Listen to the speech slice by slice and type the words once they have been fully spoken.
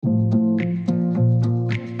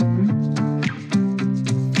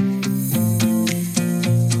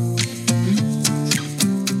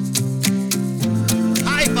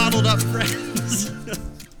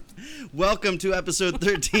welcome to episode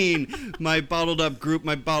 13. My bottled up group,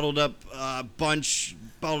 my bottled up bunch,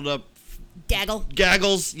 bottled up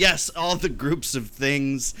gaggles. Yes, all the groups of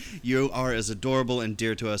things. You are as adorable and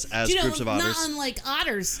dear to us as groups of otters. Not unlike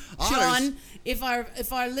otters, Sean. If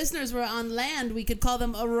our listeners were on land, we could call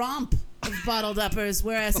them a romp of bottled uppers,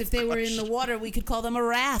 whereas if they were in the water, we could call them a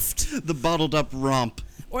raft. The bottled up romp.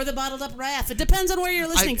 Or the bottled up raft. It depends on where you're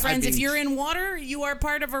listening, friends. If you're in water, you are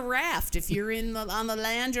part of a raft. If you're on the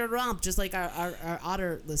land, you're a romp, just like our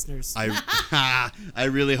otter listeners. I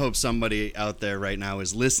really hope somebody out there right now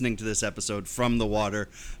is listening to this episode from the water,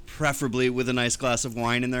 preferably with a nice glass of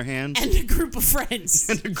wine in their hand. And a group of friends.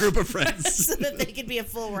 So that they could be a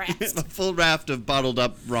full raft. A full raft of bottled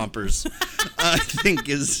up rompers, I think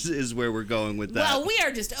is where we're going with that. Well, we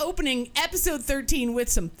are just opening episode 13 with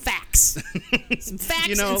some facts. Some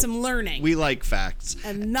facts and some learning. We like facts.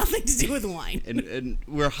 And nothing to do with wine. And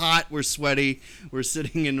we're hot, we're sweaty, we're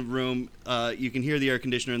sitting in a room. You can hear the air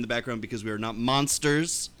conditioner in the background because we are not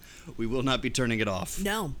monsters. We will not be turning it off.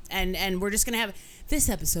 No. And we're just going to have this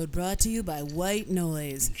episode brought to you by White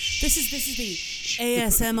Noise. This is the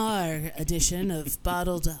ASMR edition of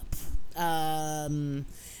Bottled Up.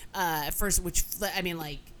 First, which, I mean,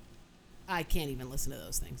 like, I can't even listen to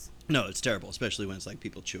those things. No, it's terrible, especially when it's like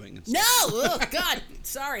people chewing and stuff. No! Oh, God.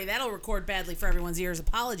 Sorry, that'll record badly for everyone's ears.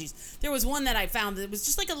 Apologies. There was one that I found that was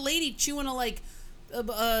just like a lady chewing a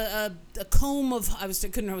comb of, I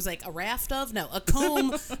was like a raft of? No, a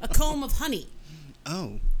comb of honey.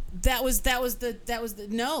 Oh. That was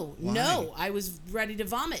no. I was ready to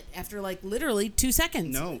vomit after like literally 2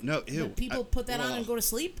 seconds. No, ew. But people put that on and go to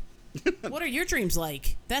sleep? What are your dreams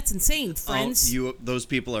like? That's insane, friends. Those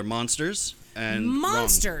people are monsters. And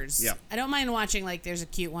monsters. wrong. Yeah. I don't mind watching, like, there's a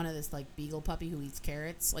cute one of this, like, beagle puppy who eats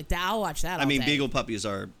carrots. Like, I'll watch that all day. Beagle puppies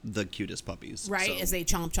are the cutest puppies. Right, so, as they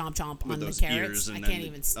chomp on the carrots. I can't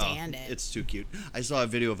even stand it. It's too cute. I saw a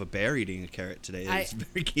video of a bear eating a carrot today. It's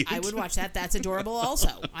very cute. I would watch that. That's adorable also.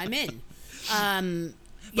 I'm in.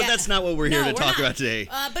 But that's not what we're here to talk about today.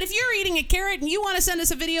 But if you're eating a carrot and you want to send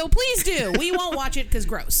us a video, please do. We won't watch it because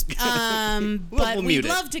gross. But we'd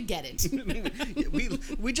love to get it.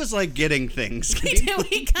 we just like getting things. We do.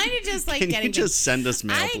 We kind of just like getting things. Can you just send us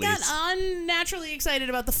mail, please? I got unnaturally excited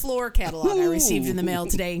about the floor catalog I received in the mail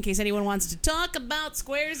today, in case anyone wants to talk about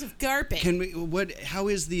squares of carpet. How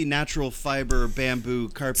is the natural fiber bamboo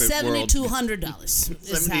carpet world? $7,200.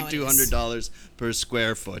 $7,200 per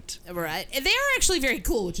square foot. Right. They are actually very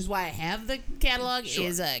cool, which is why I have the catalog. Sure.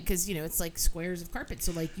 Is because it's like squares of carpet,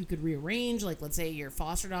 so like you could rearrange. Like, let's say your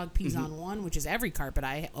foster dog pees on one, which is every carpet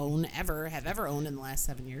I have ever owned in the last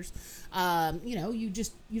 7 years. You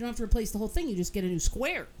don't have to replace the whole thing. You just get a new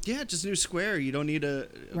square. Yeah, just a new square. You don't need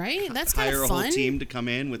That's kind hire of a fun. whole team to come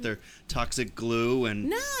in with their toxic glue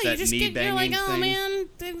and that knee banging you're like, oh thing. man,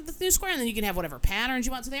 the new square, and then you can have whatever patterns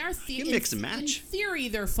you want. So they are you can mix and match. In theory,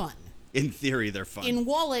 they're fun. In theory, they're fun. In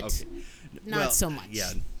wallet, not so much.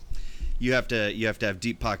 Yeah. You have to have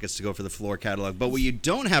deep pockets to go for the floor catalog. But what you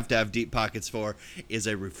don't have to have deep pockets for is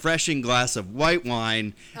a refreshing glass of white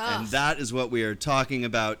wine. And that is what we are talking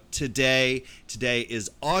about today. Today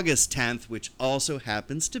is August 10th, which also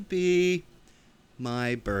happens to be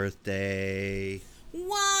my birthday.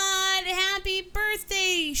 What? Happy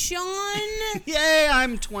birthday, Sean. Yay,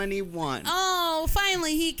 I'm 21. Oh,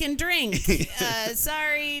 finally he can drink.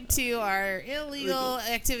 Sorry to our illegal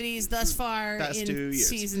activities thus far Past in 2 years.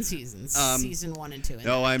 seasons, season 1 and 2.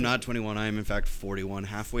 No, I'm not 21. I am, in fact, 41,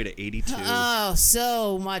 halfway to 82. Oh,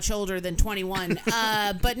 so much older than 21.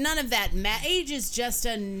 But none of that. Age is just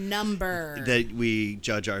a number. That we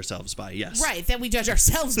judge ourselves by, yes. Right, that we judge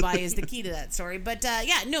ourselves by is the key to that story. But,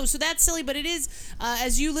 so that's silly, but it is,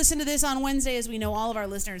 as you listen to this on Wednesday, as we know all of our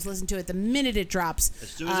listeners listen to it the minute it drops. As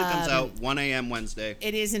soon as it comes out, 1 a.m. Wednesday.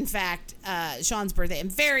 It is, in fact, Sean's birthday, and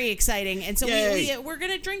very exciting. And so we're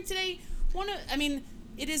going to drink today.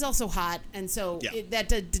 It is also hot, and so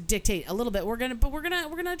that dictate a little bit. We're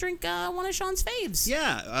gonna drink one of Sean's faves.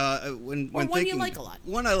 Yeah, one you like a lot.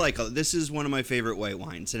 One I like a lot. This is one of my favorite white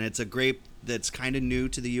wines, and it's a grape that's kind of new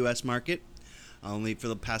to the U.S. market. Only for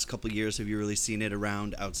the past couple of years have you really seen it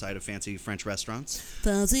around outside of fancy French restaurants.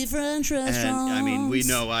 Fancy French restaurants. And we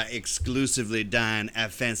know I exclusively dine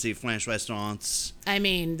at fancy French restaurants. I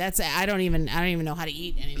don't even know how to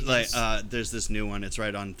eat any of those. There's this new one. It's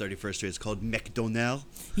right on 31st Street. It's called McDonald.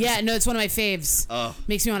 Yeah, no, it's one of my faves. Oh.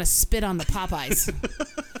 Makes me want to spit on the Popeyes.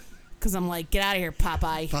 Because I'm like, get out of here,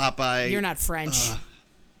 Popeye. Popeye. You're not French.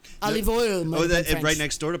 Olive oil. might have been French. Right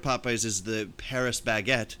next door to Popeyes is the Paris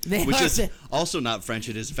baguette, which is also not French.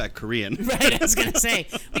 It is in fact Korean. Right, I was gonna say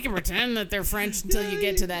we can pretend that they're French until you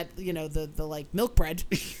get to that, the like milk bread,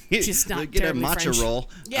 which is not Get a terribly matcha French. roll.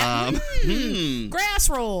 Yeah, grass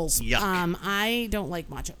rolls. Yuck. I don't like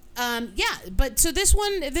matcha. But so this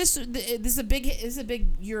one, this is a big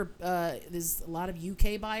Europe. There's a lot of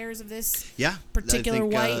UK buyers of this. Yeah, particular I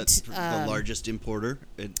think, white. the largest importer,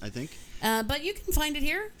 I think. But you can find it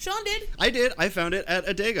here. Sean did. I did. I found it at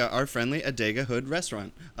Adega, our friendly Adega Hood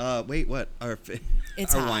restaurant. Wait, what?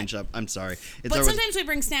 It's our hot. wine shop. I'm sorry. But sometimes we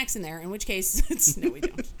bring snacks in there, in which case, no, we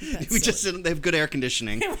don't. We just sit. They have good air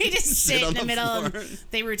conditioning. We just sit in the middle. floor.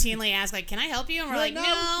 They routinely ask, like, "Can I help you?" And we're like,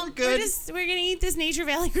 "No, we're good. we're gonna eat this Nature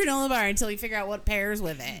Valley granola bar until we figure out what pairs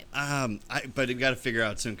with it." But you got to figure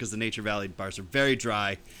out soon because the Nature Valley bars are very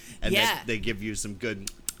dry, and they give you some good.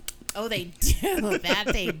 Oh, they do.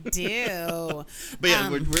 That they do. But yeah,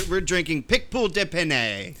 we're drinking Picpoul de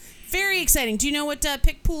Penay. Very exciting. Do you know what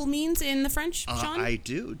Picpoul means in the French, Sean? I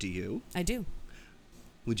do. Do you? I do.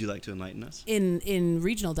 Would you like to enlighten us? In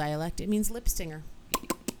regional dialect, it means lip stinger.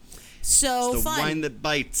 So it's the fun. wine that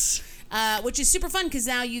bites. Which is super fun because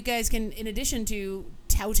now you guys can, in addition to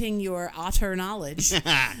touting your otter knowledge,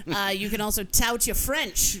 you can also tout your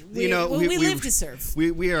French. We live to serve.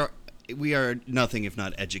 We are nothing if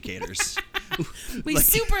not educators. We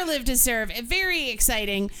super live to serve. Very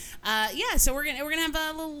exciting. So we're gonna have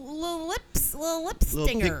a little lip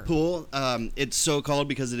stinger. Picpoul. It's so called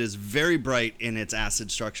because it is very bright in its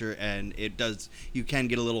acid structure, and you can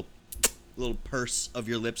get a little purse of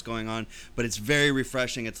your lips going on, but it's very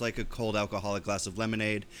refreshing. It's like a cold alcoholic glass of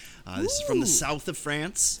lemonade. This is from the south of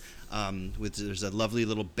France. There's a lovely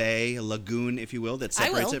little bay, a lagoon, if you will, that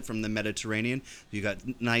separates it from the Mediterranean. You got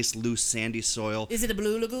nice, loose, sandy soil. Is it a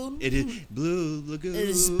blue lagoon? It is blue lagoon.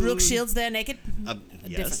 Is Brooke Shields there naked?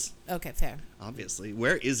 Yes. Okay, fair. Obviously.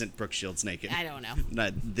 Where isn't Brooke Shields naked? I don't know.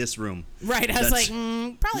 Not this room. Right. I was like,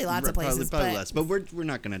 probably lots of places. Probably less. But we're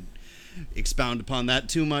not going to expound upon that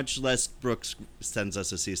too much, lest Brooks sends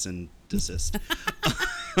us a cease and desist.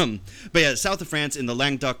 But yeah, south of France in the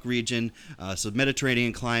Languedoc region, so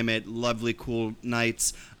Mediterranean climate, lovely cool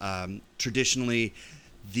nights. Traditionally,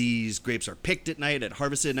 these grapes are picked at night,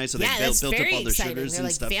 harvested at night, so they built up all their sugars They're and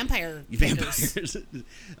like stuff. Vampires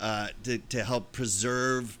to help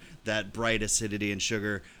preserve that bright acidity and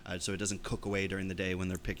sugar, so it doesn't cook away during the day when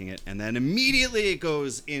they're picking it, and then immediately it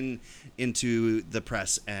goes into the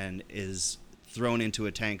press and is thrown into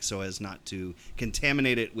a tank so as not to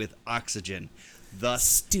contaminate it with oxygen, thus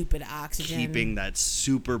stupid oxygen, keeping that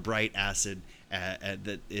super bright acid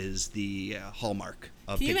that is the hallmark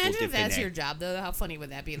of. Can you imagine if that's your job though? How funny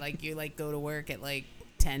would that be? Like you go to work at like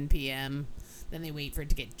 10 p.m. Then they wait for it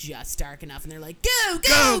to get just dark enough, and they're like, go,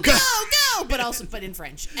 but in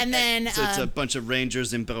French. And then so it's a bunch of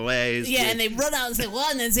rangers in berets. Yeah, and they run out and say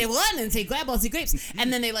one, and say grab all the grapes,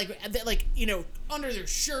 and then they under their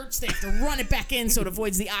shirts they have to run it back in so it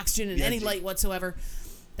avoids the oxygen and any light whatsoever.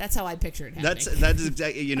 That's how I picture it happening. That is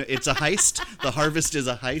exactly, it's a heist. The harvest is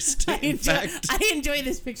a heist. I enjoy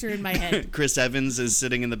this picture in my head. Chris Evans is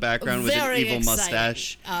sitting in the background with an evil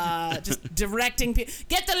mustache. Just directing people.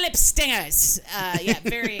 Get the lip stingers.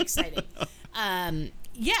 Very exciting.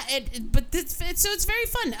 It's very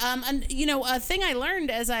fun. And a thing I learned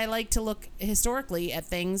as I like to look historically at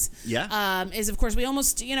things. Yeah. Is of course we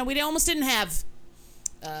almost didn't have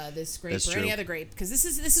this grape That's or true. any other grape because this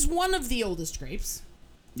is one of the oldest grapes.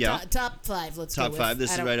 Yeah. Top five. Let's go Top with. five.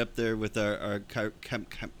 This is right up there with our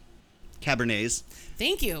Cabernets.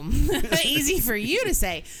 Thank you. Easy for you to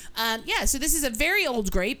say. So this is a very old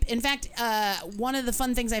grape. In fact, one of the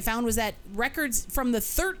fun things I found was that records from the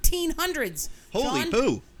 1300s. Holy Sean,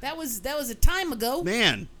 poo! That was a time ago.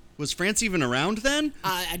 Man, was France even around then?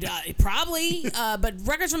 Probably. But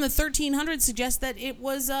records from the 1300s suggest that it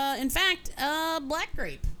was, in fact, a black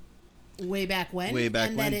grape. Way back when.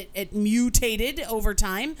 That it mutated over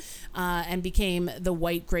time and became the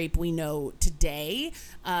white grape we know today.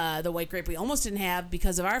 The white grape we almost didn't have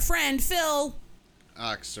because of our friend Phil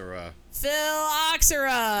Oxera.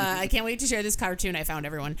 I can't wait to share this cartoon I found,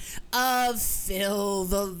 everyone, of Phil,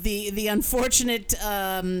 the unfortunate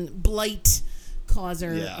blight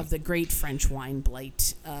causer of the great French wine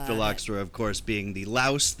blight. Phylloxera, of course, being the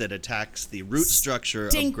louse that attacks the root structure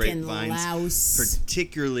of grapevines. Louse.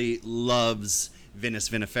 Particularly loves Vinus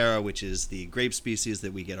vinifera, which is the grape species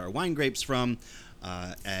that we get our wine grapes from,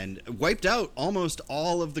 and wiped out almost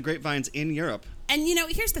all of the grapevines in Europe. And,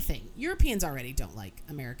 here's the thing. Europeans already don't like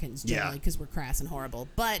Americans generally because we're crass and horrible.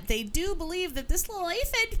 But they do believe that this little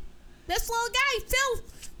aphid this little guy, Phil.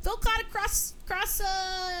 Phil caught a cross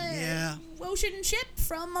ocean ship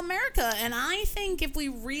from America, and I think if we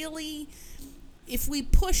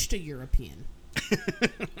pushed a European,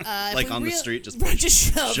 like on the street, just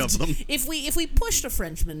shoved, shove them. If we pushed a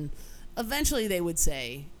Frenchman, eventually they would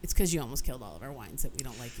say it's because you almost killed all of our wines that we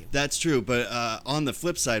don't like you. That's true, but on the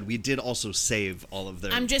flip side, we did also save all of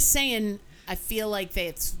their. I'm just saying. I feel like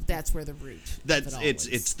that's where the root.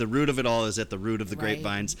 It's the root of it all is at the root of the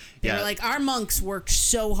grapevines. They were like, our monks worked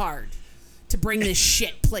so hard to bring this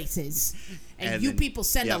shit places, and you then, people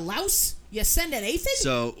send a louse. You send an aphid.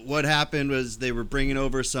 So what happened was they were bringing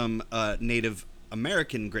over some Native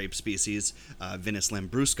American grape species, Vinus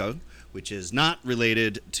lambrusco, which is not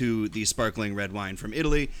related to the sparkling red wine from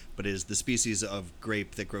Italy, but is the species of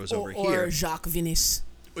grape that grows over here. Or Jacques Vinus.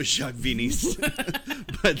 Jacques Vinus.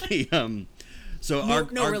 But the so our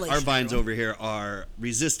vines over here are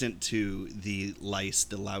resistant to the lice,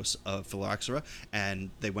 the louse of phylloxera, and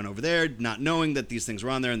they went over there not knowing that these things were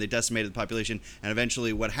on there, and they decimated the population. And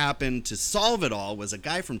eventually, what happened to solve it all was a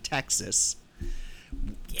guy from Texas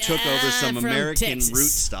took over some American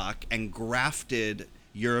rootstock and grafted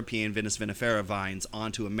European Vinus vinifera vines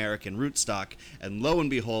onto American rootstock, and lo and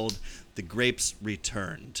behold, the grapes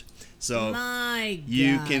returned. So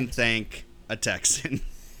you can thank a Texan.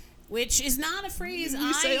 Which is not a phrase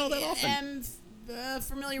say all that often. am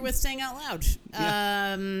familiar with saying out loud.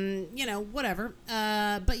 Yeah. Whatever.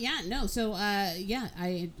 But yeah, no. So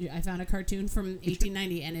I found a cartoon from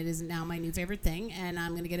 1890, and it is now my new favorite thing, and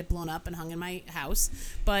I'm gonna get it blown up and hung in my house.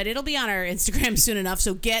 But it'll be on our Instagram soon enough.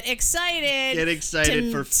 So get excited. Get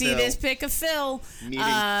excited for Phil. See this pic of Phil. Meeting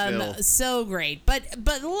Phil. So great. But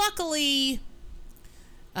luckily,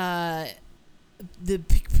 the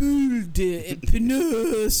Picpoul de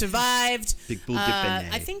Épineux survived. Picpoul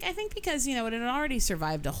d'Épinay. I think because it had already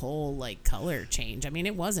survived a whole color change. I mean,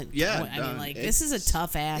 it wasn't. Yeah, this is a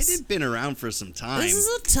tough ass. It had been around for some time. This is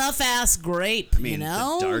a tough ass grape. I mean,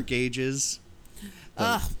 the Dark Ages.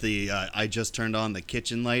 I just turned on the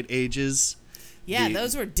kitchen light ages. Yeah,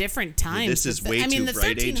 those were different times. This is way too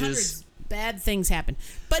bright ages. Bad things happen,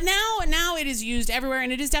 but now it is used everywhere,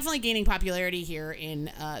 and it is definitely gaining popularity here in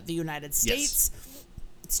the United States. Yes.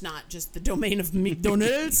 It's not just the domain of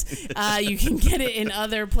McDonald's. You can get it in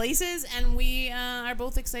other places, and we are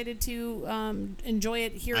both excited to enjoy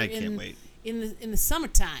it here. Can't wait. In the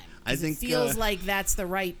summertime. I think it feels like that's the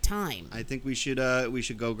right time. I think we should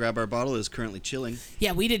go grab our bottle. It's currently chilling.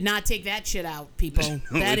 Yeah, we did not take that shit out, people.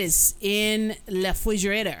 That is in la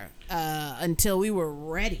refrigerator until we were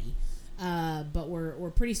ready. But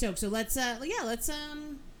we're pretty stoked. So let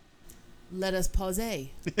us pause. I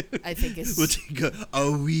think is we'll take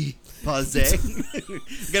a wee pause.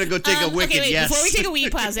 Gotta go take a wicked wait, yes. Before we take a wee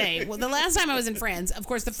pause, well, the last time I was in France, of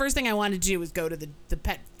course, the first thing I wanted to do was go to the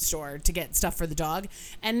pet store to get stuff for the dog.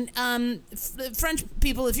 And French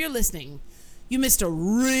people, if you're listening, you missed a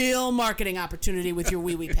real marketing opportunity with your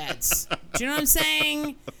wee wee pets. Do you know what I'm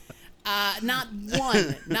saying? Not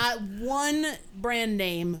one brand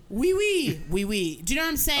name. Wee wee. Do you know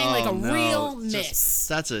what I'm saying? Real miss.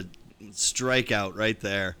 That's a strikeout right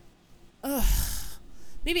there. Ugh.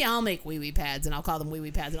 Maybe I'll make wee wee pads and I'll call them wee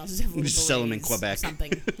wee pads and I'll just have just sell them in Quebec.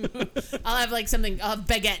 Something. I'll have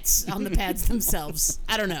baguettes on the pads themselves.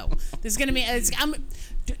 I don't know. This is gonna be.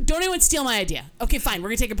 Don't anyone steal my idea. Okay, fine. We're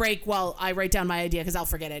gonna take a break while I write down my idea because I'll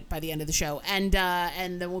forget it by the end of the show, and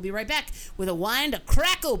then we'll be right back with a wine to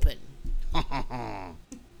crack open.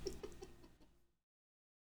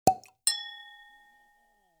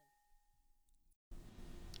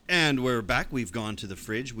 And we're back. We've gone to the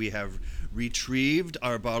fridge. We have retrieved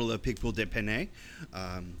our bottle of Picpoul d'Épinay.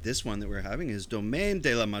 This one that we're having is Domaine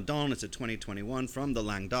de la Madone. It's a 2021 from the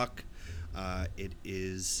Languedoc. It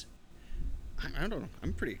is... I don't know.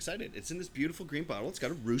 I'm pretty excited. It's in this beautiful green bottle. It's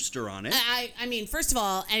got a rooster on it. I mean, first of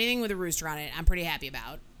all, anything with a rooster on it, I'm pretty happy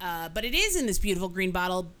about. But it is in this beautiful green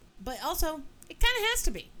bottle. But also, it kind of has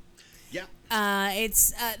to be. Yeah.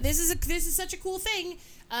 This is such a cool thing.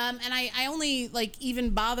 And I only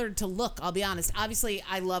even bothered to look. I'll be honest. Obviously,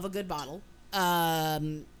 I love a good bottle. I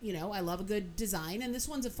love a good design, and this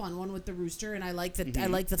one's a fun one with the rooster. And I like the I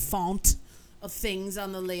like the font of things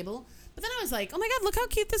on the label. But then I was like, oh my God, look how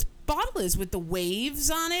cute this bottle is with the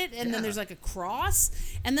waves on it. And then there's a cross.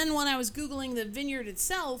 And then when I was Googling the vineyard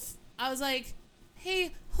itself, I was like,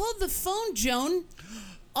 hey, hold the phone, Joan.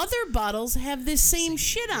 Other bottles have this same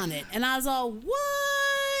shit on it. And I was all,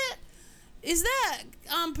 what? Is that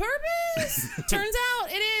on purpose? Turns out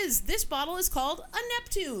it is. This bottle is called a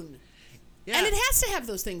Neptune. Yeah. And it has to have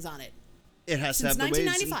those things on it. It has to have the waves.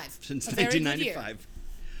 Since 1995. Since 1995.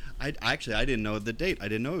 I didn't know the date. I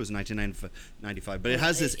didn't know it was 1995. But it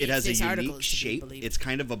has this. It has a this article unique is to be shape. believed. It's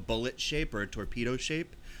kind of a bullet shape or a torpedo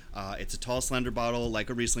shape. It's a tall, slender bottle like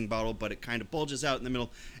a Riesling bottle, but it kind of bulges out in the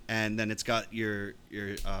middle, and then it's got your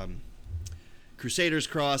Crusader's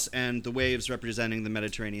cross and the waves representing the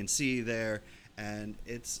Mediterranean Sea there. And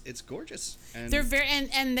it's gorgeous. And They're very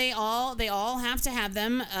and they all have to have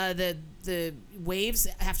them. The waves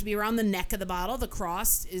have to be around the neck of the bottle. The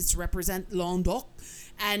cross is to represent Languedoc,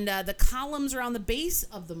 and the columns around the base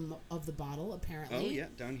of the bottle apparently. Oh yeah,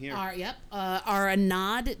 down here. Are a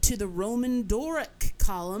nod to the Roman Doric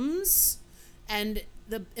columns, and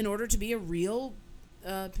in order to be a real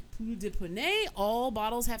Picpoul de Poney, all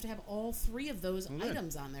bottles have to have all three of those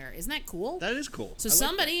items on there. Isn't that cool? That is cool. So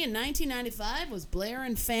somebody in 1995 was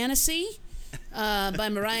blaring Fantasy by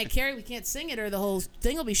Mariah Carey. We can't sing it or the whole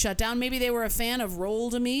thing will be shut down. Maybe they were a fan of Roll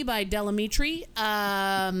to Me by Delamitri.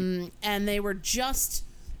 And they were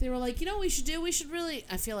like, you know what we should do? We should really,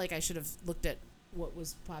 I feel like I should have looked at what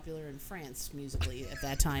was popular in France musically at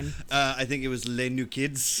that time. I think it was Les New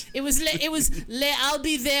Kids. It was Les I'll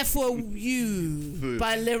Be There For You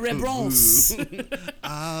by Les Rebons.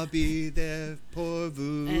 I'll be there for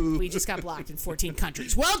vous. And we just got blocked in 14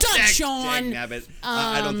 countries. Well done, Sean. Nabbit.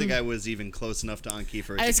 I don't think I was even close enough to Anki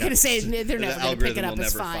for it. I was going to say, they're never going to pick it up. Will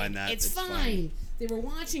It's never fine. Find that. It's fine. They were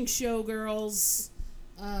watching Showgirls,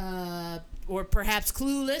 or perhaps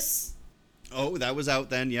Clueless. Oh, that was out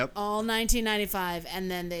then. Yep. All 1995,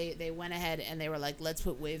 and then they went ahead and they were like, "Let's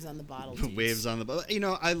put waves on the bottle." Dudes. Waves on the bottle. You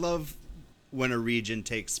know, I love when a region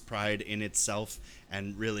takes pride in itself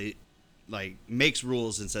and really like makes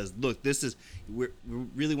rules and says, "Look, this is we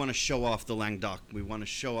really want to show off the Languedoc. We want to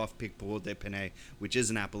show off Picpoul de Poney, which is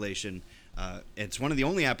an appellation. It's one of the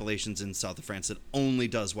only appellations in south of France that only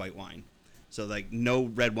does white wine. So like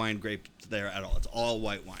no red wine grape there at all. It's all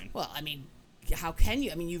white wine. Well, I mean, how can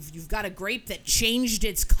you? I mean, you've got a grape that changed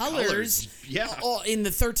its colors. Yeah. In the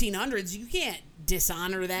 1300s. You can't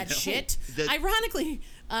dishonor that shit. Ironically,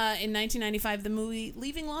 in 1995, the movie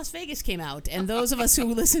Leaving Las Vegas came out, and those of us who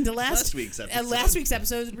listened to last week's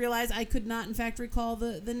episode realized I could not, in fact, recall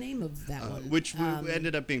the name of that one, which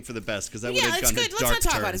ended up being for the best because that would have it's gone good. a Let's dark not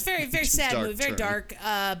talk turn. about it. It's very, very sad movie, very turn. dark.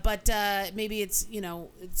 But maybe it's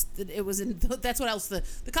it was in. That's what else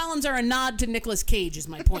the columns are a nod to Nicolas Cage. Is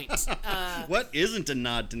my point. What isn't a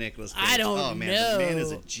nod to Nicolas Cage? I don't know. Oh man, know. the man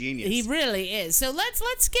is a genius. He really is. So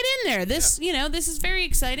let's get in there. This this is very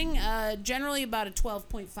exciting. Generally about a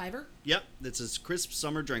 12.5er. Yep, it's a crisp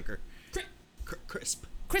summer drinker. Crisp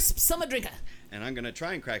Summer drinker. And I'm gonna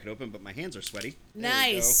try and crack it open, but my hands are sweaty.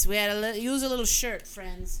 Nice. We had use a little shirt,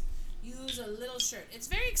 friends. Use a little shirt. It's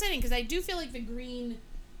very exciting because I do feel like the green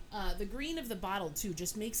of the bottle too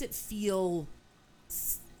just makes it feel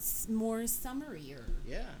more summerier.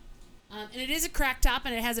 Yeah. And it is a crack top,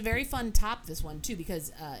 and it has a very fun top. This one too,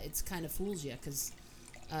 because it's kind of fools you because.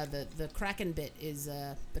 The Kraken bit is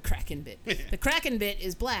the Kraken bit. The Kraken bit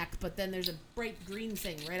is black, but then there's a bright green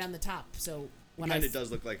thing right on the top. So when it kind of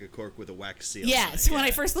does look like a cork with a wax seal. Yeah. So when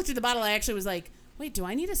I first looked at the bottle, I actually was like, "Wait, do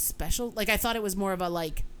I need a special?" Like I thought it was more of a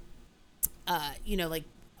like a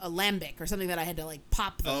lambic or something that I had to like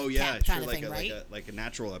pop the cap kind of thing, right? Like a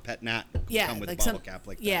natural, a pet nat. Come with like a bottle cap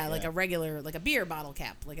like that. Yeah, like a regular, like a beer bottle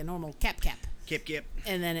cap, like a normal cap. Cap.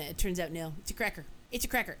 And then it turns out no, it's a cracker. It's a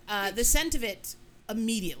cracker. The scent of it.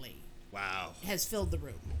 Immediately has filled the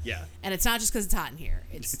room. Yeah. And it's not just because it's hot in here.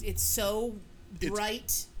 It's so bright.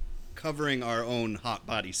 It's covering our own hot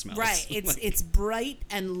body smells. Right. It's bright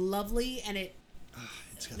and lovely, and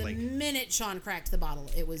minute Sean cracked the bottle,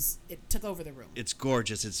 it took over the room. It's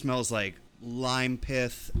gorgeous. It smells like lime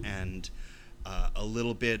pith and a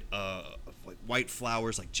little bit of like white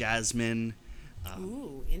flowers like jasmine.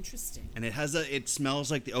 Ooh, interesting. And it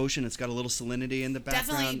smells like the ocean. It's got a little salinity in the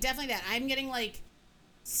background. Definitely that. I'm getting like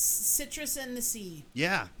Citrus and the Sea.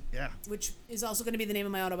 Yeah. Which is also going to be the name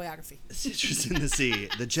of my autobiography. Citrus in the Sea,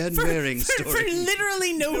 the Jen Waring story. For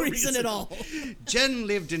literally no reason at all. Jen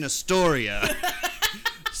lived in Astoria.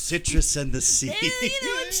 Citrus and the Sea.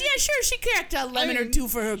 She cracked a lemon or two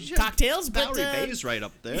for her cocktails, but Bowery Bay's right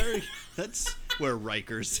up there. That's where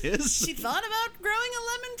Rikers is. She thought about growing a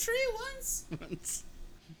lemon tree once.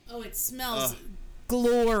 Oh, it smells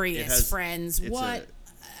glorious, friends.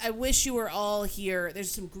 I wish you were all here. There's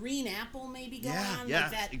some green apple maybe going on. Yeah,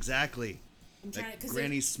 like that. Exactly. I'm trying to,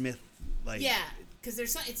 Granny Smith. Yeah, because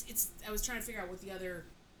there's some, it's. I was trying to figure out what the other.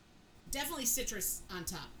 Definitely citrus on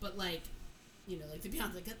top, but like the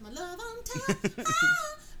Beyonce, got my love on top.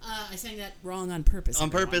 I sang that wrong on purpose. On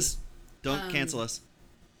purpose. Don't cancel us.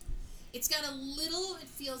 It's got it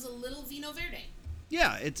feels a little Vino Verde.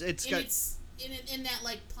 Yeah, it's got. It's in that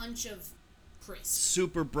like punch of crisp.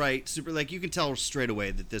 super bright, super, like, you can tell straight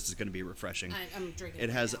away that this is going to be refreshing. I'm drinking It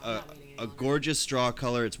right has now. I'm not waiting any a longer. gorgeous straw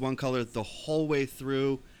color. It's one color the whole way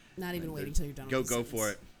through. Not even waiting till you're done. Go with the go for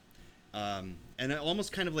it. sentence. And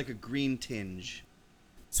almost kind of like a green tinge.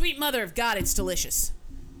 Sweet mother of God, it's delicious.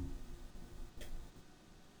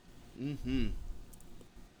 And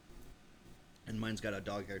mine's got a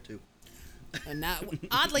dog hair too. And not,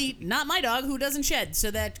 oddly, not my dog, who doesn't shed,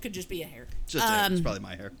 so that could just be a hair. Just it's probably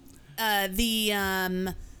my hair.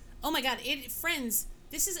 Oh my God, friends,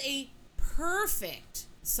 this is a perfect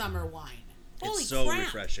summer wine. Holy It's so crap.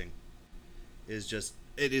 refreshing.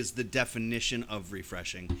 It is the definition of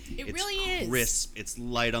refreshing. It really is. It's crisp. It's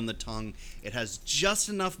light on the tongue. It has just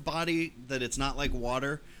enough body that it's not like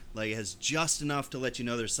water. Like, it has just enough to let you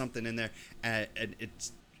know there's something in there. And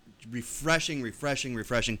it's refreshing.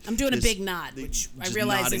 I'm doing a This- big nod, which I just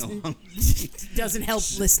realize nodding along. doesn't help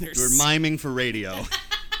listeners. We're miming for radio.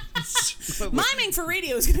 Miming for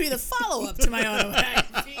radio is going to be the follow-up to my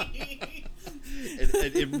autobiography.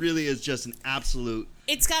 It really is just an absolute.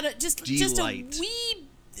 It's got just a Delight. wee.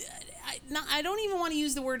 I don't even want to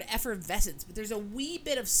use the word effervescence, but there's a wee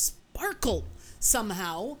bit of sparkle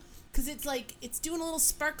somehow. Because it's like, it's doing a little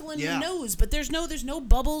sparkle in your nose, but there's no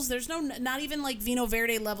bubbles. There's not even like Vino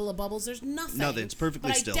Verde level of bubbles. There's nothing. Nothing. It's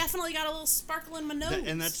perfectly but still. I definitely got a little sparkle in my nose.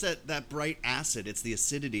 And that's that bright acid. It's the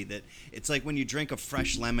acidity that it's like when you drink a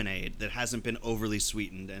fresh lemonade that hasn't been overly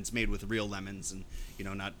sweetened and it's made with real lemons and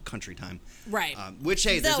not country time. Right. Which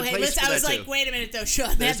there's a place for I that was too. like, wait a minute though,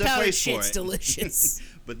 Sean, There's that a powdered place for shit's it. delicious.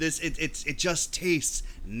 But this it just tastes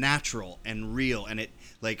natural and real, and it,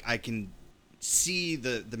 like, I can see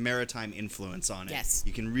the maritime influence on it. Yes.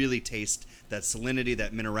 You can really taste that salinity,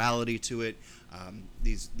 that minerality to it.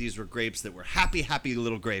 These were grapes that were happy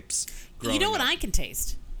little grapes. You know what up. I can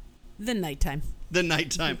taste? The nighttime. The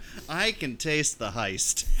nighttime. I can taste the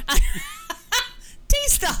heist.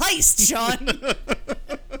 Taste the heist,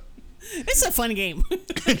 Sean. It's a fun game.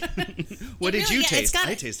 What did really- you yeah, taste? got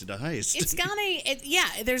I a- tasted a heist. It's got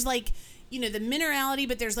there's like, the minerality,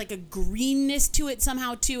 but there's like a greenness to it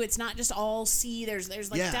somehow too. It's not just all sea. There's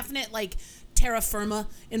like Yeah. definite like terra firma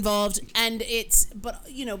involved, and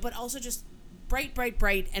but also just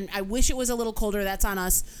bright, and I wish it was a little colder. That's on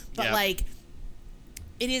us, but Yeah. like,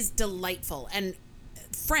 it is delightful. And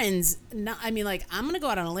friends, I'm gonna go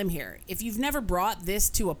out on a limb here. If you've never brought this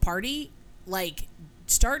to a party, like,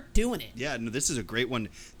 start doing it. Yeah, no, this is a great one.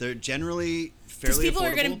 They're generally Because fairly people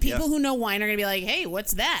affordable. who know wine are gonna be like, hey,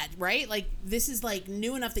 what's that, right? Like, this is like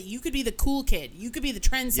new enough that you could be the cool kid, you could be the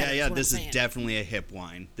trendsetter. Yeah. what This I'm is saying. definitely a hip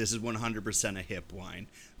wine. This is 100% a hip wine.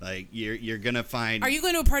 Like, you're gonna find. Are you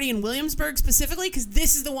going to a party in Williamsburg specifically? Because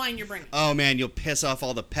this is the wine you're bringing. Oh man, you'll piss off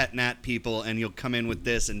all the pet nat people, and you'll come in with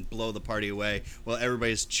this and blow the party away while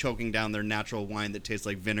everybody's choking down their natural wine that tastes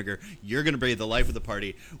like vinegar. You're gonna bring the life of the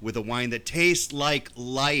party with a wine that tastes like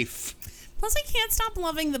life. Plus, I can't stop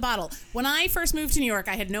loving the bottle. When I first moved to New York,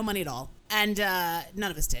 I had no money at all. And none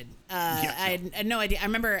of us did. I had no idea. I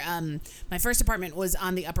remember my first apartment was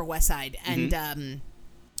on the Upper West Side. And,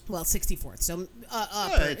 64th. So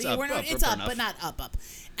up. It's up, It's up up, enough. but not up.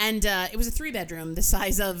 And it was a 3-bedroom, the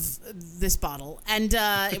size of this bottle. And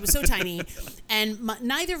it was so tiny. And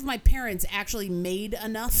neither of my parents actually made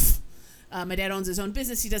enough. My dad owns his own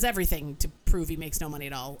business. He does everything to prove he makes no money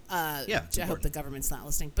at all. it's I hope important. the government's not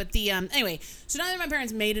listening. But anyway, so neither of my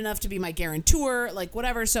parents made enough to be my guarantor, like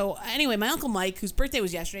whatever. So anyway, my Uncle Mike, whose birthday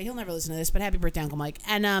was yesterday, he'll never listen to this, but happy birthday, Uncle Mike.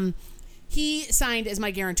 And he signed as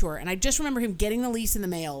my guarantor. And I just remember him getting the lease in the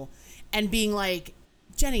mail and being like,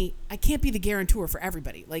 Jenny, I can't be the guarantor for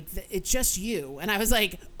everybody. Like, it's just you. And I was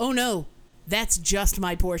like, oh no, that's just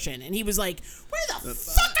my portion. And he was like, where the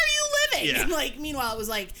fuck are you living? Yeah. And like, meanwhile, it was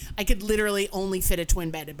like, I could literally only fit a twin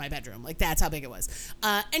bed in my bedroom. Like, that's how big it was.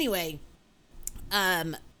 Anyway,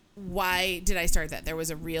 why did I start that? There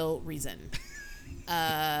was a real reason.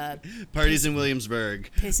 Parties in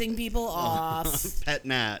Williamsburg. Pissing people off. Pet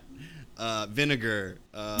nat. Vinegar.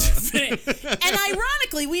 And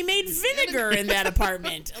ironically, we made vinegar in that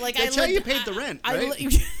apartment. Like, That's how you paid the rent, right?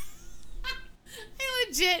 I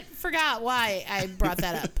legit forgot why I brought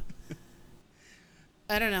that up.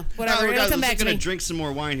 I don't know. Whatever. We're It'll come back to gonna me. drink some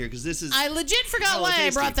more wine here because this is. I legit forgot why I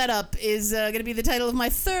tasty. brought that up. Is going to be the title of my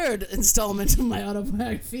third installment of my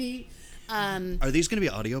autobiography. Are these gonna be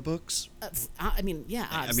audiobooks? I mean, yeah.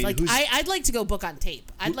 Odds. mean, like, who's- I'd like to go book on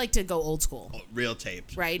tape. I'd like to go old school. Real tape.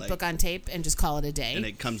 Right? Like, Book on tape and just call it a day. And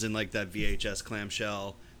it comes in like that VHS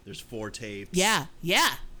clamshell. There's 4 tapes. Yeah.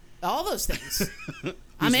 All those things. Who's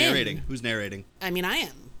I'm in. narrating? Who's narrating? I mean, I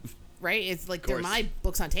am. right? It's like they're my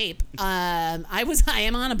books on tape. I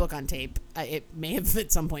am on a book on tape. It may have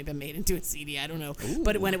at some point been made into a CD. I don't know. Ooh.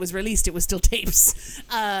 But when it was released, it was still tapes.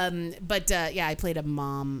 Yeah, I played a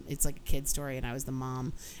mom. It's like a kid story, and I was the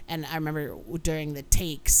mom. And I remember during the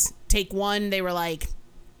take one, they were like,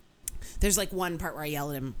 there's like one part where I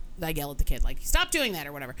yell at the kid, like, stop doing that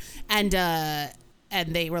or whatever.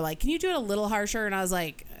 And they were like, can you do it a little harsher? And I was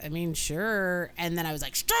like, I mean, sure. And then I was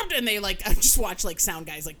like, stop. And they like, I just watched like sound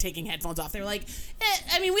guys like taking headphones off. They were like,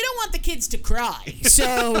 I mean, we don't want the kids to cry.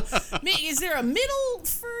 So is there a middle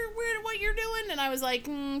for what you're doing? And I was like,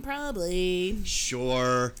 probably.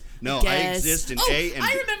 Sure. No, I exist in A and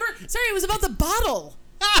I remember. Sorry, it was about the bottle.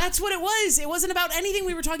 That's what it was. It wasn't about anything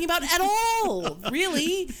we were talking about at all,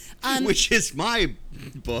 really. Which is my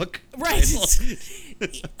book. Right.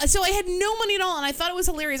 So I had no money at all, and I thought it was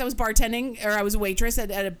hilarious. I was bartending, or I was a waitress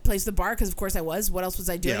at a place at the bar, because of course I was. What else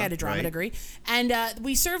was I doing? I had a drama degree. And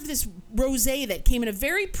we served this rosé that came in a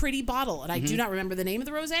very pretty bottle, and I do not remember the name of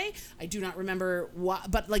the rosé. I do not remember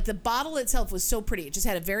what, but like the bottle itself was so pretty. It just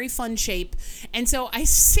had a very fun shape. And so I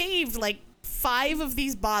saved like 5 of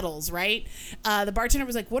these bottles, right? The bartender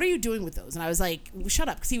was like, what are you doing with those? And I was like, shut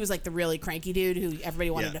up, because he was like the really cranky dude who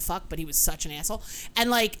everybody wanted to fuck, but he was such an asshole.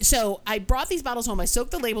 And like, so I brought these bottles home, I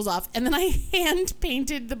soaked the labels off, and then I hand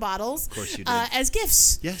painted the bottles, of course you did, as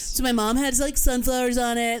gifts. Yes. So my mom had like sunflowers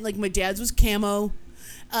on it, like my dad's was camo.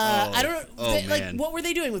 I don't know. Like, what were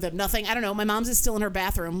they doing with it? Nothing. I don't know. My mom's is still in her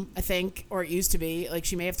bathroom, I think, or it used to be. Like,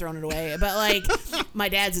 she may have thrown it away. But, like, my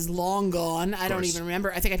dad's is long gone. I don't even remember.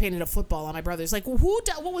 I think I painted a football on my brother's. Like,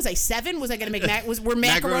 what was I, 7? Was I going to make, were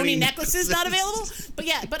macaroni necklaces not available? But,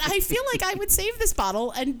 yeah, but I feel like I would save this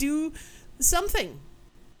bottle and do something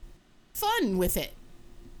fun with it.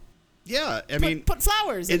 Yeah, I mean, put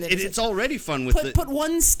flowers in it. It's already fun with put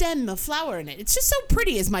one stem of flower in it. It's just so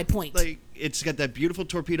pretty, is my point. Like, it's got that beautiful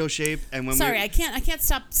torpedo shape, and when I can't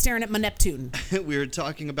stop staring at my Neptune. We were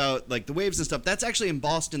talking about like the waves and stuff. That's actually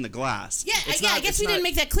embossed in the glass. Yeah, I guess we didn't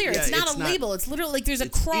make that clear. Yeah, it's not a label. It's literally like there's a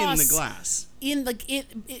cross in the glass. In like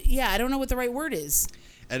yeah, I don't know what the right word is.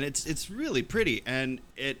 And it's really pretty, and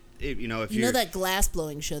it you know, if you know that glass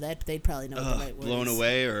blowing show, that they'd probably know what the right word blown is.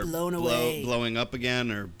 Away or blowing up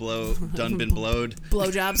again, or done been blowed.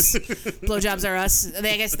 Blowjobs. Blowjobs are us.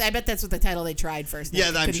 I bet that's what the title they tried first.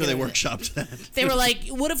 Yeah, I'm sure they workshopped that. They were like,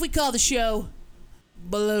 what if we call the show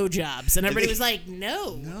Blowjobs? And everybody was like,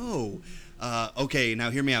 no. Okay,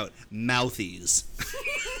 now hear me out. Mouthies.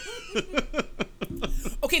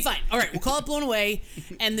 Okay, fine. All right, we'll call it Blown Away,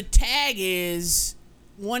 and the tag is,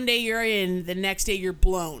 one day you're in, the next day you're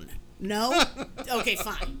blown. No? Okay,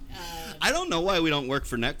 fine. I don't know why we don't work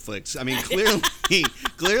for Netflix. I mean,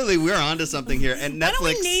 clearly we're onto something here. And Netflix.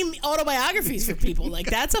 Why don't we name autobiographies for people? Like,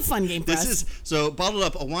 that's a fun game for us. So Bottled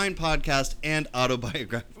Up, a wine podcast and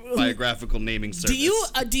autobiographical naming service.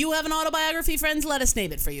 Do you have an autobiography, friends? Let us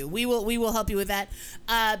name it for you. We will help you with that.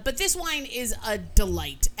 But this wine is a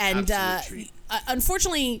delight. And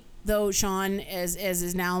unfortunately, though, Sean, as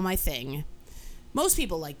is now my thing, most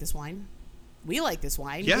people like this wine. We like this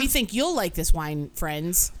wine. Yeah. We think you'll like this wine,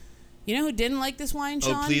 friends. You know who didn't like this wine,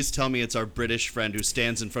 Sean? Oh, please tell me it's our British friend who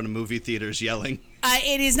stands in front of movie theaters yelling.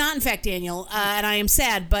 It is not, in fact, Daniel, and I am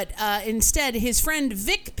sad, but instead, his friend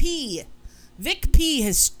Vic P. Vic P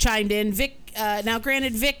has chimed in. Vic, now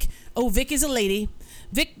granted, Vic is a lady.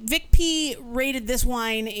 Vic P rated this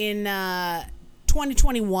wine in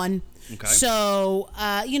 2021. Okay. So,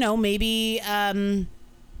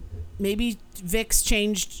 maybe Vic's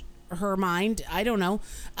changed her mind. I don't know.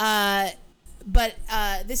 But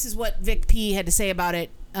this is what Vic P had to say about it.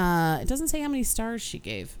 It doesn't say how many stars she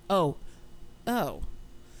gave. Oh.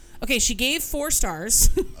 Okay, she gave 4 stars.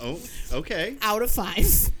 Oh, okay. Out of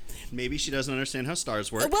 5. Maybe she doesn't understand how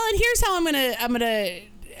stars work. Well, and here's how I'm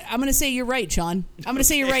gonna say you're right, Sean. I'm gonna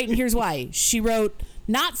say you're right, and here's why. She wrote,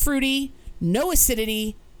 not fruity, no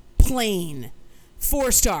acidity, plain.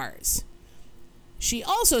 4 stars. She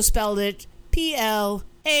also spelled it Plane.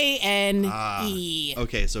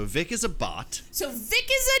 Okay, so Vic is a bot. So Vic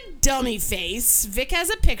is a dummy face. Vic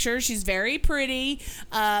has a picture. She's very pretty,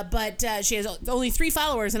 but she has only 3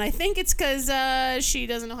 followers, and I think it's because she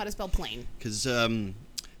doesn't know how to spell plain. Because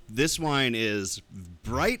this wine is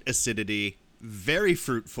bright acidity, very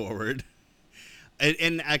fruit forward,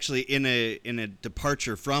 and actually in a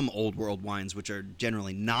departure from old world wines, which are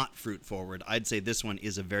generally not fruit forward. I'd say this one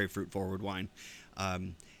is a very fruit forward wine.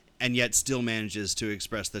 And yet still manages to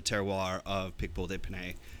express the terroir of Picpoul de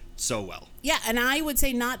Pinet so well. Yeah, and I would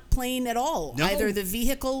say not plain at all. No. Either the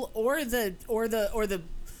vehicle or the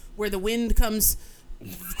where the wind comes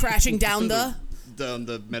crashing down the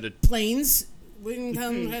the plains Wind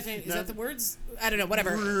comes, is that the words? I don't know,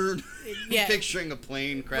 whatever. Yeah. Picturing a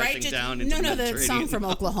plane crashing down into the Mediterranean. The song from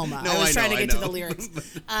Oklahoma. I was trying to get to the lyrics.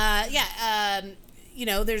 There's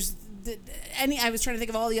I was trying to think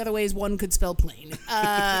of all the other ways one could spell plane.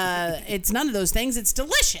 It's none of those things. It's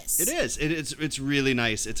delicious. It is. It's really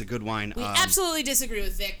nice. It's a good wine. We absolutely disagree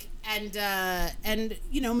with Vic. And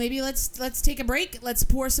maybe let's take a break. Let's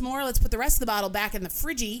pour some more. Let's put the rest of the bottle back in the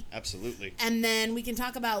fridgie. Absolutely. And then we can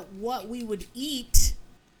talk about what we would eat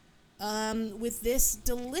with this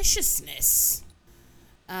deliciousness.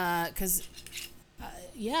 Very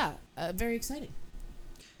exciting.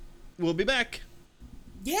 We'll be back.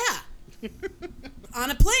 Yeah.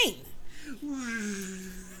 On a plane.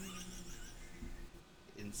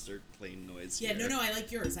 Insert plane noise. Yeah, here. no, I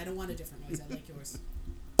like yours. I don't want a different noise. I like yours.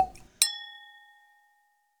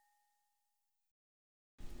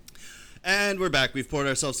 And we're back. We've poured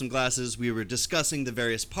ourselves some glasses. We were discussing the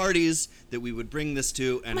various parties that we would bring this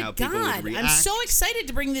to and how people would react. I'm so excited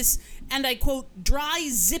to bring this, and I quote, dry,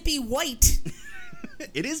 zippy white.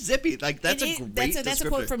 It is zippy. Like, that's a great descriptor. That's a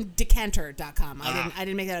quote from Decanter.com. I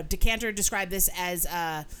didn't make that up. Decanter described this as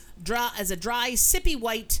a dry, sippy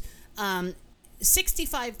white,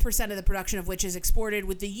 65% of the production of which is exported,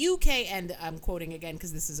 with the UK, and I'm quoting again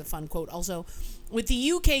because this is a fun quote also, with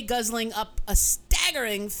the UK guzzling up a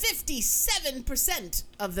staggering 57%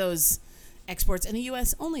 of those exports, and the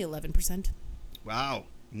US only 11%. Wow.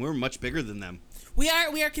 We're much bigger than them. We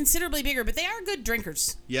are considerably bigger, but they are good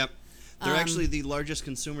drinkers. Yep. They're actually the largest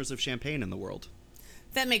consumers of champagne in the world.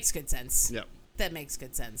 That makes good sense. Yep. That makes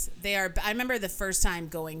good sense. They are. I remember the first time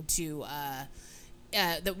going to,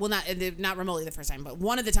 not remotely the first time, but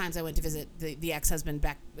one of the times I went to visit the ex-husband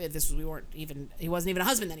back. He wasn't even a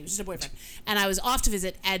husband then. He was just a boyfriend. And I was off to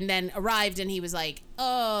visit, and then arrived, and he was like,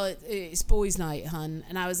 "Oh, it's boys' night, hun."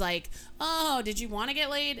 And I was like, "Oh, did you want to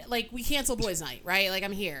get laid? Like, we canceled boys' night, right? Like,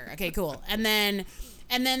 I'm here. Okay, cool." And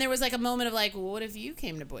then there was like a moment of like, well, what if you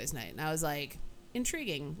came to boys' night? And I was like,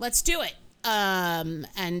 intriguing. Let's do it. And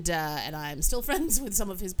I'm still friends with some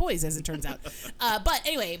of his boys, as it turns out.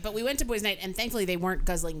 But we went to boys' night, and thankfully they weren't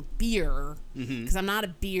guzzling beer, because I'm not a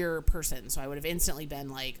beer person, so I would have instantly been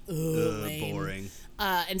like, lame. Boring.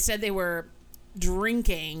 Instead, they were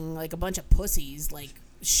drinking like a bunch of pussies, like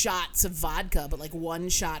shots of vodka, but like one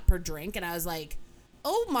shot per drink, and I was like,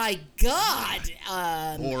 oh my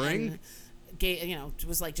god. Boring.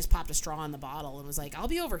 Was like just popped a straw in the bottle and was like, I'll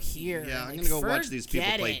be over here. Yeah, like, I'm gonna go watch these people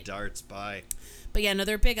play darts. Bye. But yeah, no,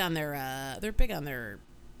 they're big on their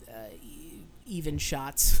even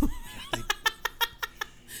shots,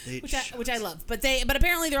 which I love. But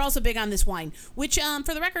apparently they're also big on this wine, which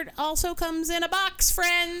for the record also comes in a box,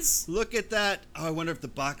 friends. Look at that. Oh, I wonder if the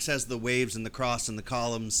box has the waves and the cross and the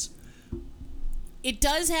columns. It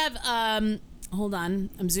does have. Hold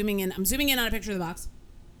on, I'm zooming in on a picture of the box.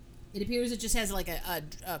 It appears it just has like a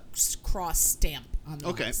cross stamp on the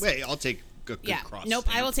box. Wait, I'll take a good cross Nope,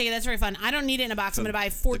 stamp. I will take it. That's very fun. I don't need it in a box. I'm going to buy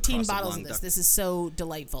 14 bottles of this. This is so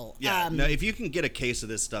delightful. Yeah, no, if you can get a case of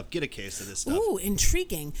this stuff, get a case of this stuff. Ooh,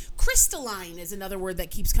 intriguing. Crystalline is another word that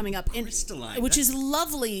keeps coming up. Crystalline. Which is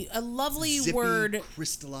lovely. A lovely zippy, word.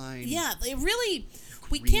 Crystalline. Yeah, it really...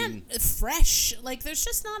 We can't fresh. Like, there's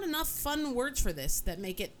just not enough fun words for this that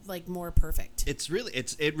make it like more perfect. It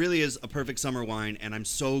really is a perfect summer wine, and I'm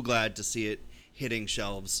so glad to see it hitting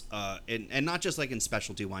shelves, and not just like in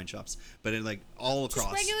specialty wine shops, but in like all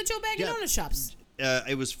across. Just regular Joe Bagadona shops.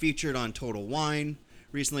 It was featured on Total Wine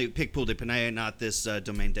recently. Picpoul de Pinet, not this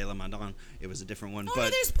Domaine de la Mandon. It was a different one. Oh, but no,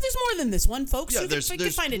 there's more than this one, folks. Yeah, you there's can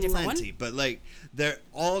find a different one. But like they're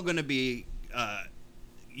all going to be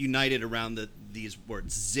united around these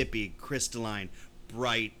words: zippy, crystalline,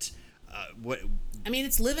 bright.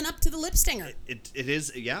 It's living up to the lip stinger. It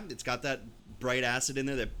is. Yeah, it's got that bright acid in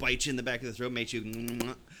there that bites you in the back of the throat, makes you.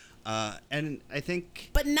 And I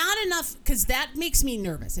think, but not enough, because that makes me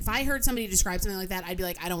nervous. If I heard somebody describe something like that, I'd be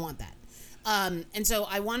like, I don't want that. And so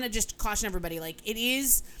I want to just caution everybody, like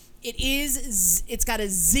it's got a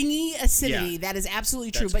zingy acidity. Yeah, that is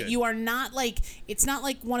absolutely true. But good. You are not like, it's not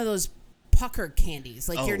like one of those pucker candies.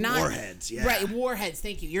 Like you're not Warheads. Yeah. Right. Warheads.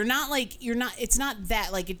 Thank you. It's not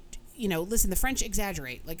that like it. Listen, the French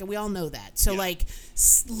exaggerate. Like, we all know that. So, like,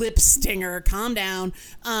 lip stinger, calm down.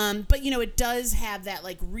 But, it does have that,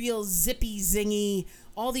 like, real zippy, zingy,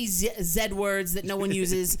 all these Z words that no one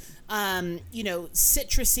uses.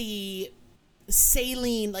 Citrusy,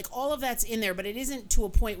 saline, like, all of that's in there. But it isn't to a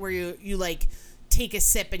point where you like, take a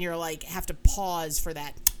sip and you're, like, have to pause for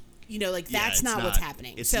that. That's not what's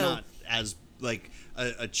happening. It's not as like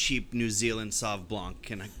a cheap New Zealand Sauv Blanc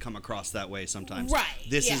can come across that way sometimes. Right.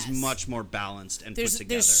 This yes. is much more balanced and put together.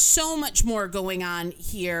 There's so much more going on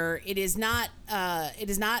here. It is not. It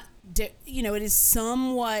is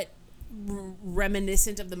somewhat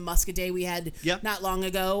reminiscent of the Muscadet we had not long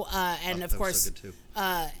ago, and of course, so good too.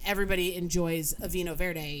 Everybody enjoys a Vinho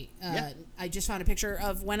Verde. I just found a picture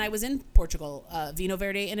of when I was in Portugal, Vinho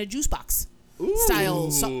Verde in a juice box.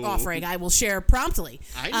 Style offering I will share promptly.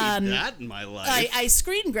 I need that in my life. I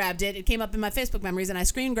screen grabbed it. It came up in my Facebook memories, and I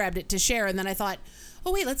screen grabbed it to share. And then I thought,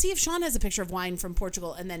 oh wait, let's see if Sean has a picture of wine from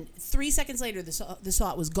Portugal. And then 3 seconds later, the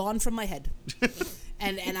thought was gone from my head,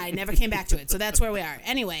 and I never came back to it. So that's where we are.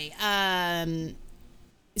 Anyway,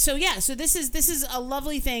 so this is a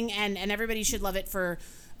lovely thing, and everybody should love it for.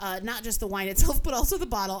 Not just the wine itself, but also the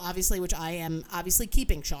bottle, obviously, which I am obviously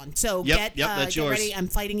keeping, Sean. So that's get yours. ready. I'm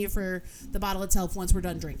fighting you for the bottle itself once we're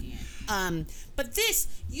done drinking it. But this,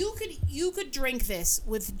 you could drink this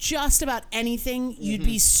with just about anything you'd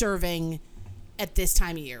be serving at this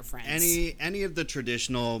time of year, friends. Any of the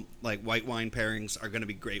traditional like white wine pairings are going to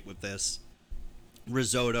be great with this.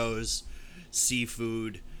 Risottos,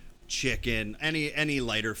 seafood, chicken, any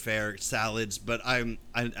lighter fare, salads. But I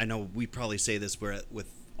know we probably say this with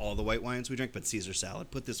all the white wines we drink, but Caesar salad.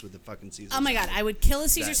 Put this with the fucking Caesar salad. Oh my God, I would kill a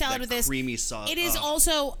Caesar salad with this. Creamy sauce. It is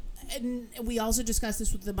also, and we also discussed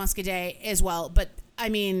this with the Muscadet as well, but I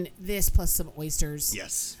mean, this plus some oysters.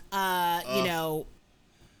 Yes. Apparently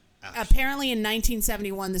in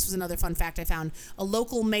 1971, this was another fun fact I found, a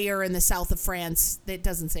local mayor in the south of France, that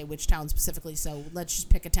doesn't say which town specifically, so let's just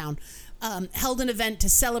pick a town, held an event to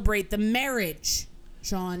celebrate the marriage,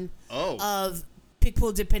 Sean, of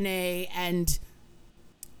Picpoul de Pinet and...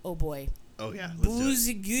 Oh boy. Oh yeah.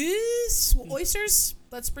 Bouzigus oysters.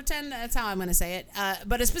 Let's pretend that's how I'm going to say it.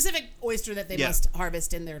 But a specific oyster that they must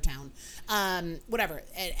harvest in their town. Whatever.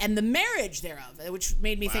 And the marriage thereof, which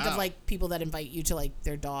made me think of like people that invite you to like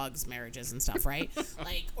their dogs' marriages and stuff, right?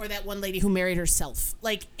 Like, or that one lady who married herself.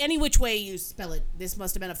 Like, any which way you spell it, this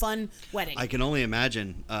must have been a fun wedding. I can only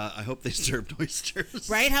imagine. I hope they served oysters.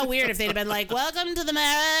 Right? How weird if they'd have been like, welcome to the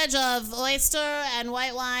marriage of oyster and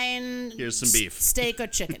white wine. Here's some beef. Steak or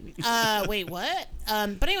chicken. Wait, what?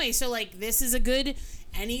 But anyway, so like this is a good...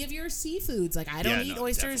 Any of your seafoods. Like, I don't eat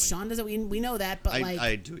oysters. Definitely. Sean doesn't. We know that, but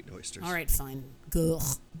I do eat oysters. All right, fine. Ugh.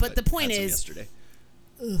 But the point is... yesterday.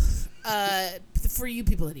 For you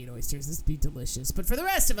people that eat oysters, this would be delicious. But for the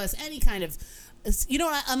rest of us, any kind of... You know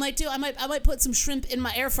what I might do? I might put some shrimp in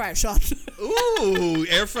my air fryer, Sean. Ooh,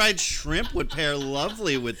 air fried shrimp would pair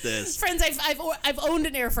lovely with this. Friends, I've owned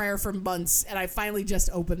an air fryer for months, and I finally just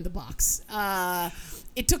opened the box.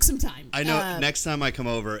 It took some time. I know. Next time I come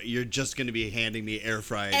over, you're just going to be handing me air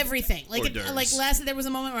fried everything. Like there was a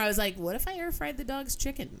moment where I was like, "What if I air fried the dog's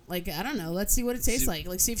chicken? Like, I don't know. Let's see what it tastes like.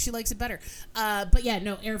 Like, see if she likes it better." But yeah,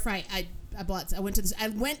 no, air fry. I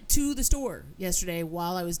went to the store yesterday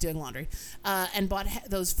while I was doing laundry, and bought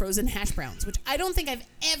those frozen hash browns, which I don't think I've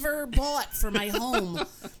ever bought for my home,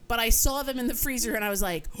 but I saw them in the freezer and I was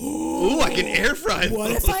like, "Ooh, I can air fry those."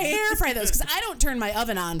 What if I air fry those? Because I don't turn my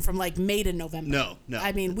oven on from like May to November. No.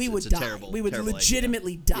 I mean, we would die. We would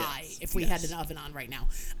legitimately die if we had an oven on right now.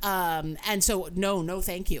 And so no,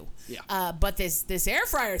 thank you. Yeah. But this air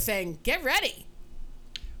fryer thing, get ready.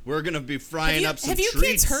 We're going to be frying up some treats. Have you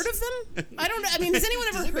kids heard of them? I don't know. I mean, has anyone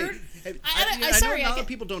ever heard? I know a lot of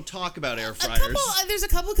people don't talk about air fryers. There's a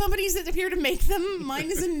couple companies that appear to make them. Mine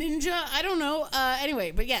is a Ninja. I don't know. Anyway,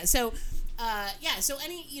 but yeah. So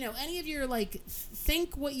any of your like,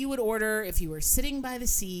 think what you would order if you were sitting by the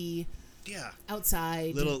sea. Yeah.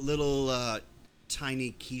 Outside. Little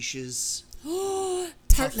tiny quiches.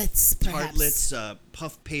 Tartlets, perhaps. Tartlets,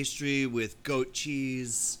 puff pastry with goat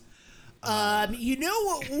cheese. You know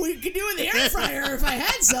what we could do in the air fryer if I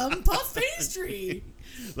had some puff pastry.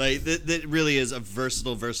 Like that really is a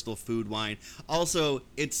versatile food wine. Also,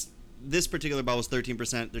 this particular bottle is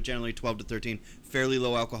 13%. They're generally 12 to 13. Fairly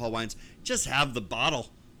low alcohol wines. Just have the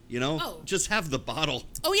bottle. You know? Oh. Just have the bottle.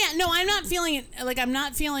 Oh yeah, no, I'm not feeling it. Like, I'm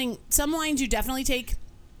not feeling. Some wines you definitely take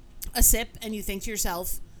a sip and you think to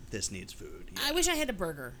yourself, this needs food. Yeah. I wish I had a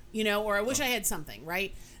burger, or I wish I had something,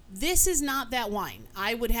 right? This is not that wine.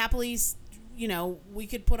 I would happily, we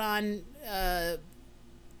could put on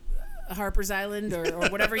Harper's Island or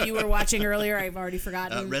whatever you were watching earlier. I've already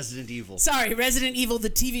forgotten. Resident Evil. Sorry, Resident Evil, the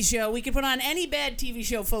TV show. We could put on any bad TV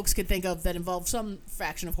show folks could think of that involved some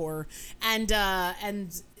fraction of horror, and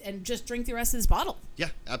just drink the rest of this bottle. Yeah,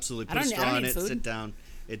 absolutely. Put a straw in it. Food. Sit down.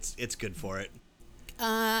 It's good for it.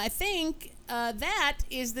 I think that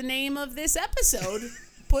is the name of this episode.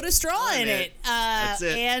 Put a straw in it. That's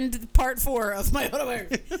it. And part 4 of my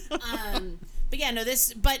autobiography. But yeah, no,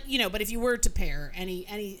 but if you were to pair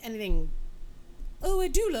anything, I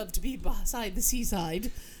do love to be beside the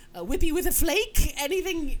seaside. Whippy with a flake,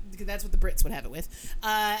 anything, because that's what the Brits would have it with.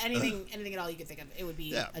 Anything at all you could think of, it would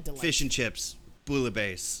be a delight. Fish and chips,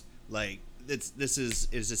 bouillabaisse. Like, this is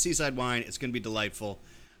a seaside wine. It's going to be delightful.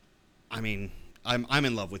 I mean, I'm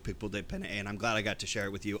in love with Picpoul de Pinet, and I'm glad I got to share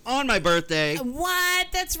it with you on my birthday. What?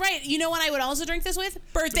 That's right. You know what I would also drink this with?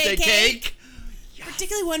 Birthday cake. Yes.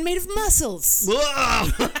 Particularly one made of mussels. Whoa!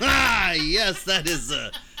 Yes, that is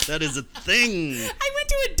a thing. I went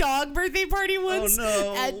to a dog birthday party once.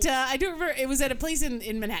 Oh no! I don't remember. It was at a place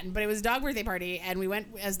in Manhattan, but it was a dog birthday party, and we went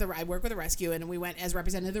I work with a rescue, and we went as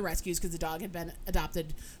representative of the rescues because the dog had been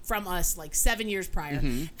adopted from us like 7 years prior,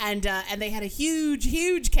 and they had a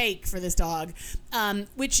huge cake for this dog,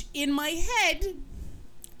 which in my head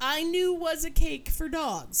I knew was a cake for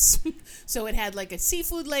dogs. So it had like a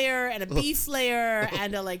seafood layer and a beef layer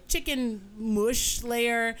and a like chicken mush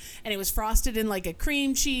layer, and it was frosted in like a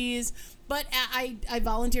cream cheese. But I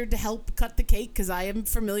volunteered to help cut the cake because I am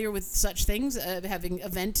familiar with such things, having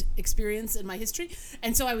event experience in my history.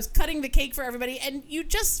 And so I was cutting the cake for everybody, and you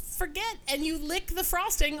just forget and you lick the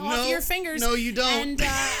frosting off your fingers. No, you don't. And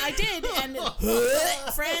I did. And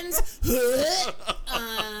friends,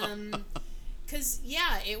 because,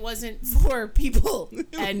 it wasn't for people,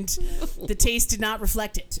 and the taste did not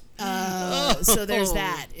reflect it. So there's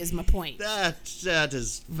that, is my point. That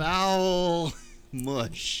is foul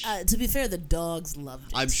mush. To be fair, the dogs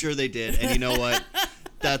loved it. I'm sure they did, and you know what?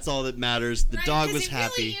 That's all that matters. The dog was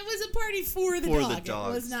happy. It was a party for the dog. The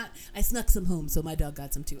dogs. It was not. I snuck some home, so my dog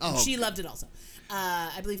got some too. And she okay. loved it also.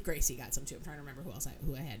 I believe Gracie got some too. I'm trying to remember who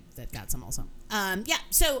I had that got some also.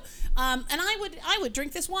 So, and I would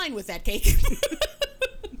drink this wine with that cake.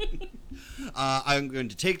 I'm going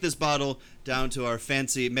to take this bottle down to our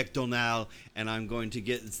fancy McDonald's, and I'm going to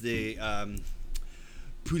get the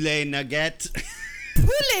poulet nugget.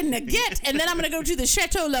 Poulet nugget, and then I'm going to go to the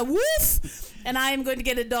Chateau La Wolf, and I am going to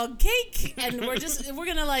get a dog cake, and we're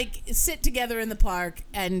going to like sit together in the park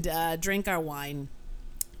and drink our wine.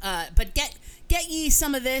 But get ye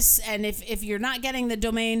some of this, and if you're not getting the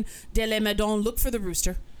Domaine de la Meudon, look for the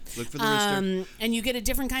Rooster. Look for the Rooster. And you get a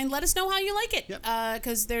different kind. Let us know how you like it. Yep.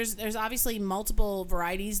 Because there's obviously multiple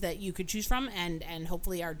varieties that you could choose from, and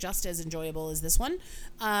hopefully are just as enjoyable as this one.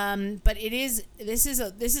 But this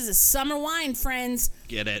is a summer wine, friends.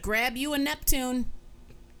 Get it. Grab you a Neptune.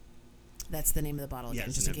 That's the name of the bottle again,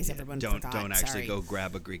 just in case everyone forgot. Don't actually go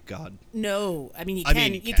grab a Greek god. No, I mean you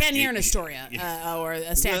can here in Astoria or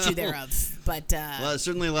a statue thereof, but well, there's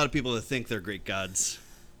certainly a lot of people that think they're Greek gods.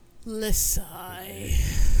 Listen.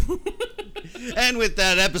 And with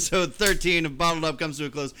that, episode 13 of Bottled Up comes to a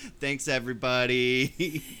close. Thanks,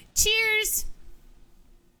 everybody. Cheers.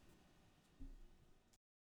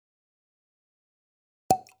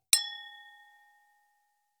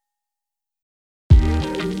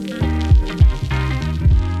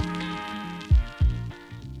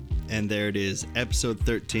 And there it is, episode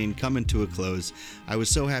 13 coming to a close. I was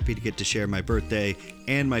so happy to get to share my birthday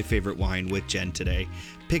and my favorite wine with Jen today.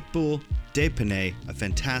 Picpoul de Pinet, a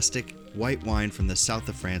fantastic white wine from the south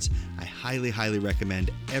of France. I highly, highly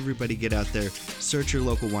recommend everybody get out there, search your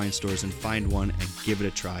local wine stores and find one and give it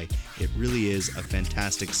a try. It really is a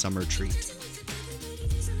fantastic summer treat.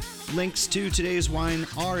 Links to today's wine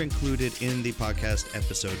are included in the podcast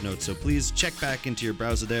episode notes, so please check back into your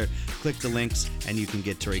browser there, click the links, and you can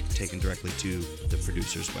get taken directly to the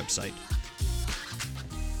producer's website.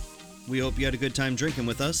 We hope you had a good time drinking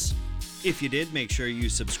with us. If you did, make sure you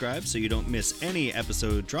subscribe so you don't miss any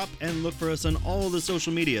episode drop, and look for us on all the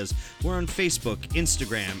social medias. We're on Facebook,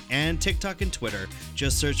 Instagram, and TikTok and Twitter.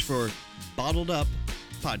 Just search for Bottled Up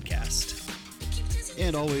Podcast.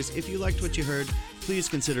 And always, if you liked what you heard, please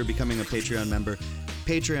consider becoming a Patreon member.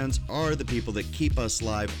 Patreons are the people that keep us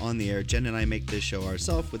live on the air. Jen and I make this show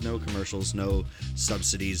ourselves with no commercials, no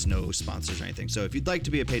subsidies, no sponsors or anything. So if you'd like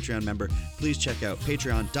to be a Patreon member, please check out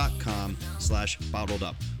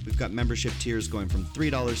patreon.com/bottledup. We've got membership tiers going from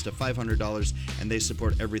 $3 to $500, and they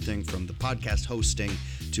support everything from the podcast hosting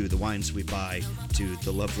to the wines we buy to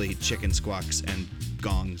the lovely chicken squawks and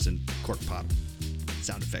gongs and cork pop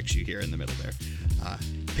sound effects you hear in the middle there.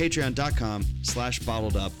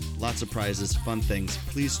 Patreon.com/bottledup. Lots of prizes, fun things.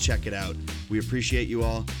 Please check it out. We appreciate you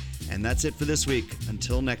all. And that's it for this week.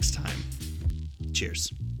 Until next time,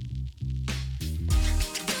 cheers.